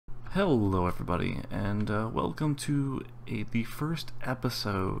Hello everybody, and welcome to the first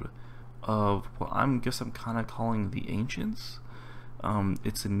episode of what I'm kind of calling the Ancients.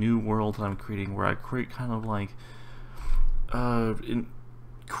 It's a new world that I'm creating where I create kind of like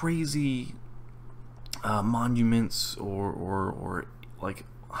crazy monuments or like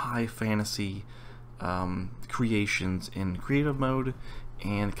high fantasy creations in creative mode,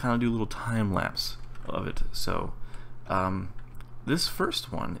 and kind of do a little time lapse of it. So this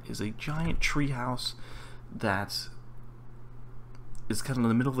first one is a giant treehouse that is kind of in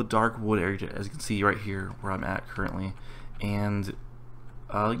the middle of the dark wood area, as you can see right here where I'm at currently. And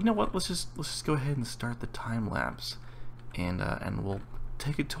you know what? Let's just go ahead and start the time lapse, and we'll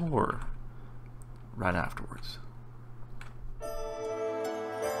take a tour right afterwards.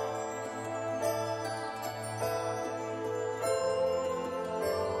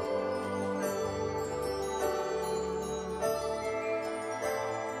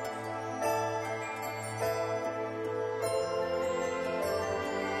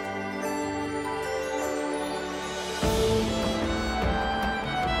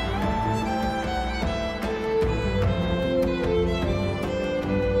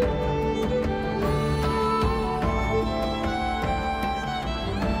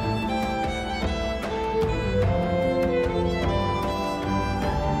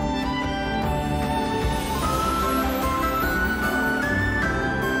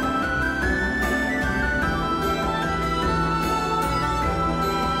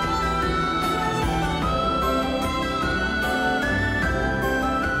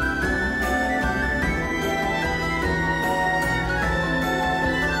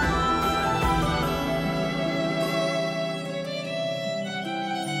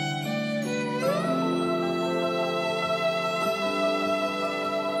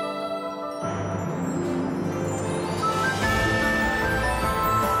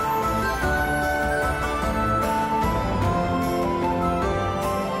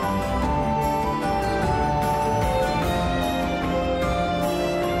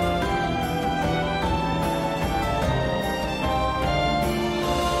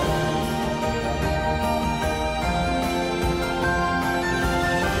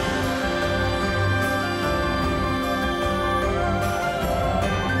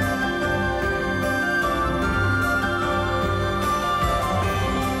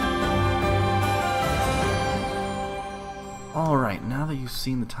 Alright, now that you've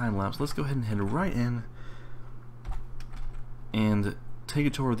seen the time lapse, let's go ahead and head right in and take a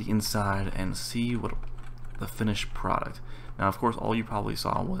tour of the inside and see what the finished product. Now, of course, all you probably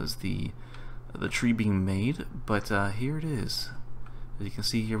saw was the tree being made, but here it is. As you can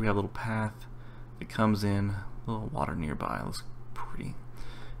see here, we have a little path that comes in, a little water nearby. It looks pretty.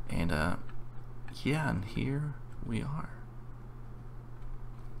 And yeah, and here we are.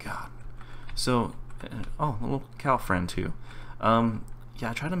 God. So, oh, a little cow friend too. Yeah,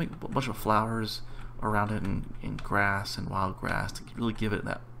 I tried to make a bunch of flowers around it, and grass and wild grass to really give it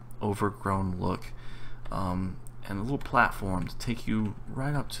that overgrown look, and a little platform to take you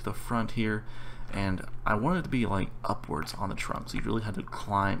right up to the front here. And I wanted it to be like upwards on the trunk, so you really had to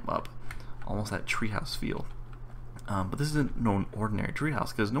climb up, almost that treehouse feel. But this isn't no ordinary treehouse,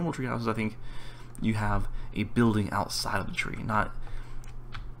 because normal treehouses, I think you have a building outside of the tree, not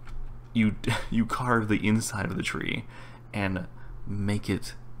you carve the inside of the tree and make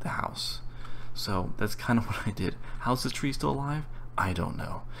it the house. So that's kind of what I did. How's this tree still alive? I don't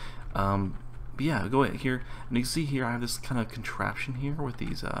know. But yeah, go ahead here, and you can see here I have this kind of contraption here with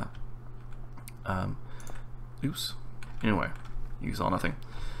these oops. Anyway, you saw nothing.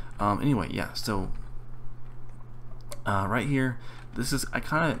 Anyway, yeah, so right here, this is, I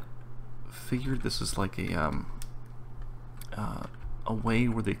kind of figured this is like a way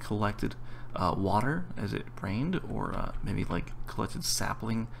where they collected water as it rained, or maybe like collected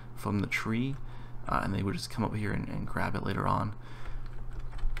sapling from the tree, and they would just come up here and grab it later on.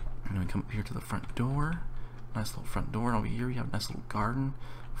 And we come up here to the front door, nice little front door, and over here you have a nice little garden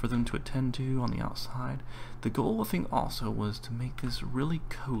for them to attend to on the outside. The goal, I think, also was to make this really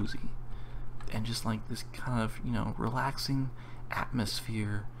cozy and just like this kind of, you know, relaxing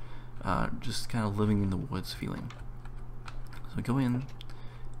atmosphere, just kind of living in the woods feeling. So we go in,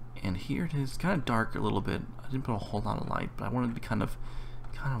 and here it is, kind of dark a little bit. I didn't put a whole lot of light, but I wanted to be kind of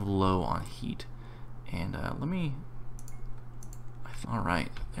low on heat. And let me,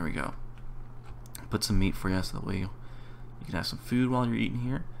 alright, there we go. Put some meat for you, so that way you can have some food while you're eating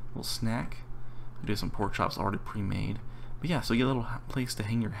here. A little snack. I do have some pork chops already pre-made. But yeah, so you get a little place to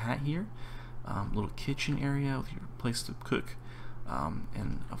hang your hat here. Little kitchen area with your place to cook.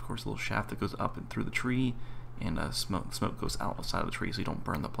 And of course a little shaft that goes up and through the tree and smoke goes outside of the tree so you don't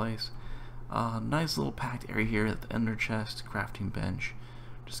burn the place. Nice little packed area here at the ender chest, crafting bench,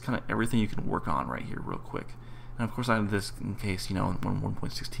 just kind of everything you can work on right here real quick. And of course I have this in case, you know, when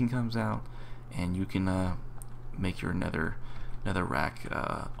 1.16 comes out and you can make your nether rack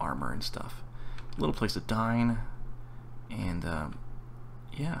armor and stuff. A little place to dine, and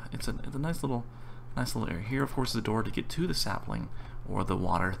yeah, it's a nice little area. Here of course is the door to get to the sapling or the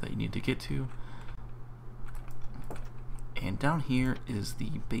water that you need to get to. And down here is the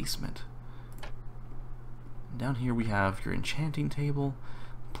basement. Down here we have your enchanting table,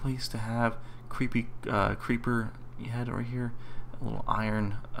 place to have creepy creeper head right here, a little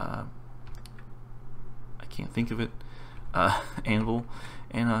iron, I can't think of it, anvil,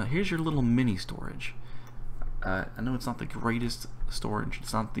 and here's your little mini storage. I know it's not the greatest storage,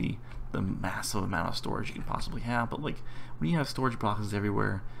 it's not the massive amount of storage you can possibly have, but like when you have storage boxes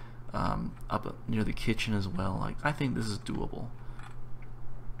everywhere, up near the kitchen as well, like I think this is doable.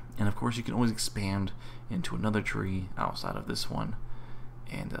 And of course you can always expand into another tree outside of this one,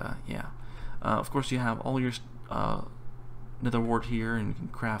 and yeah, of course you have all your nether wart here, and you can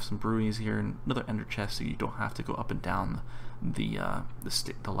craft some brewings here, and another ender chest so you don't have to go up and down the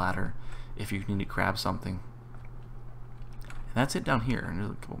ladder if you need to grab something. And that's it down here, and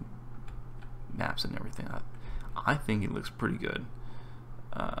there's a couple maps and everything. I think it looks pretty good,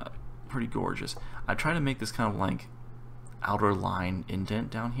 pretty gorgeous. I try to make this kind of like outer line indent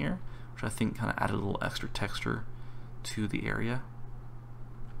down here, which I think kind of added a little extra texture to the area.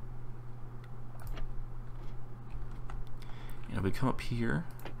 And we come up here,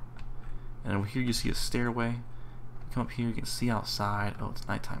 and over here you see a stairway. Come up here, you can see outside. Oh, it's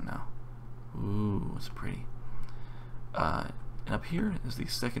nighttime now. Ooh, it's pretty. And up here is the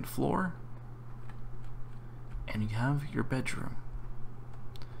second floor, and you have your bedroom.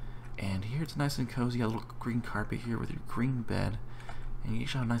 And here it's nice and cozy. You have a little green carpet here with your green bed, and you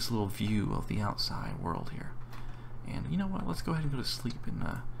have a nice little view of the outside world here. And you know what? Let's go ahead and go to sleep.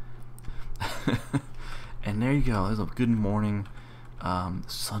 And and there you go. There's a good morning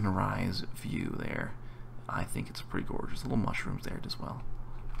sunrise view there. I think it's pretty gorgeous. Little mushrooms there as well.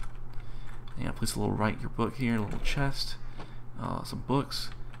 And yeah, place a little write your book here, a little chest, some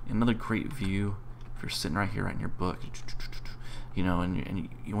books, another great view. If you're sitting right here writing your book, you know, and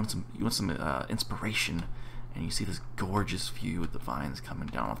you want some inspiration, and you see this gorgeous view with the vines coming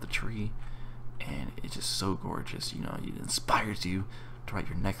down off the tree, and it's just so gorgeous. You know, it inspires you to write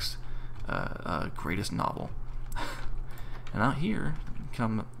your next greatest novel. And out here, you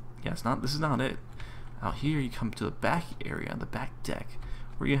come. Yeah, this is not it. Out here, you come to the back area, the back deck,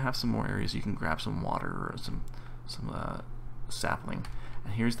 where you have some more areas you can grab some water or some sapling.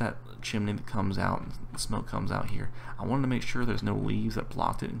 And here's that chimney that comes out, and the smoke comes out here. I wanted to make sure there's no leaves that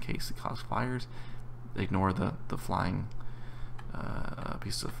blocked it in case it caused fires. Ignore the flying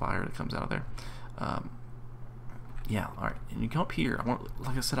pieces of fire that comes out of there. Yeah, alright. And you come up here.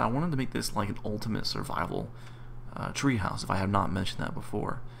 Like I said, I wanted to make this like an ultimate survival treehouse, if I have not mentioned that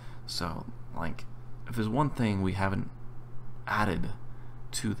before. So, like, if there's one thing we haven't added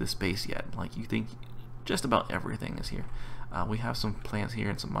to this base yet, like, you think just about everything is here. We have some plants here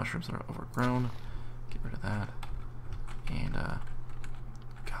and some mushrooms that are overgrown. Get rid of that. And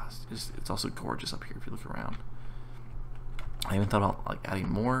gosh, it's also gorgeous up here if you look around. I even thought about like adding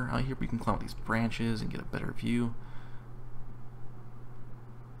more out here. We can climb up these branches and get a better view.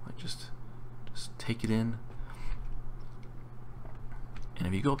 Like just take it in. And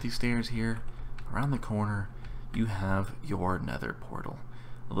if you go up these stairs here, around the corner, you have your nether portal.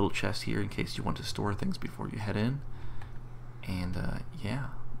 A little chest here in case you want to store things before you head in. And yeah,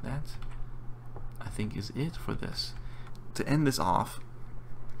 that I think is it for this. To end this off,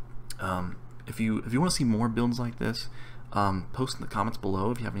 if you want to see more builds like this, post in the comments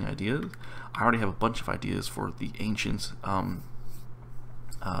below if you have any ideas. I already have a bunch of ideas for the ancient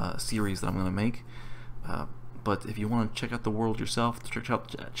series that I'm going to make. But if you want to check out the world yourself, check out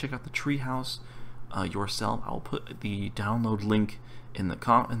the treehouse yourself, I'll put the download link in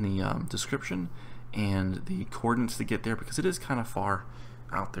the description, and the coordinates to get there, because it is kind of far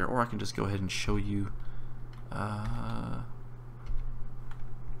out there. Or I can just go ahead and show you.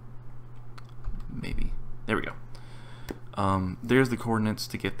 Maybe there we go. There's the coordinates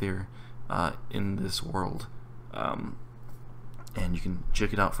to get there in this world, and you can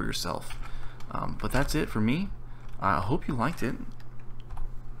check it out for yourself. But that's it for me. I hope you liked it,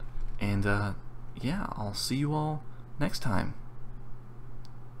 and yeah, I'll see you all next time.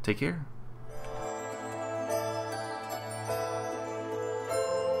 Take care.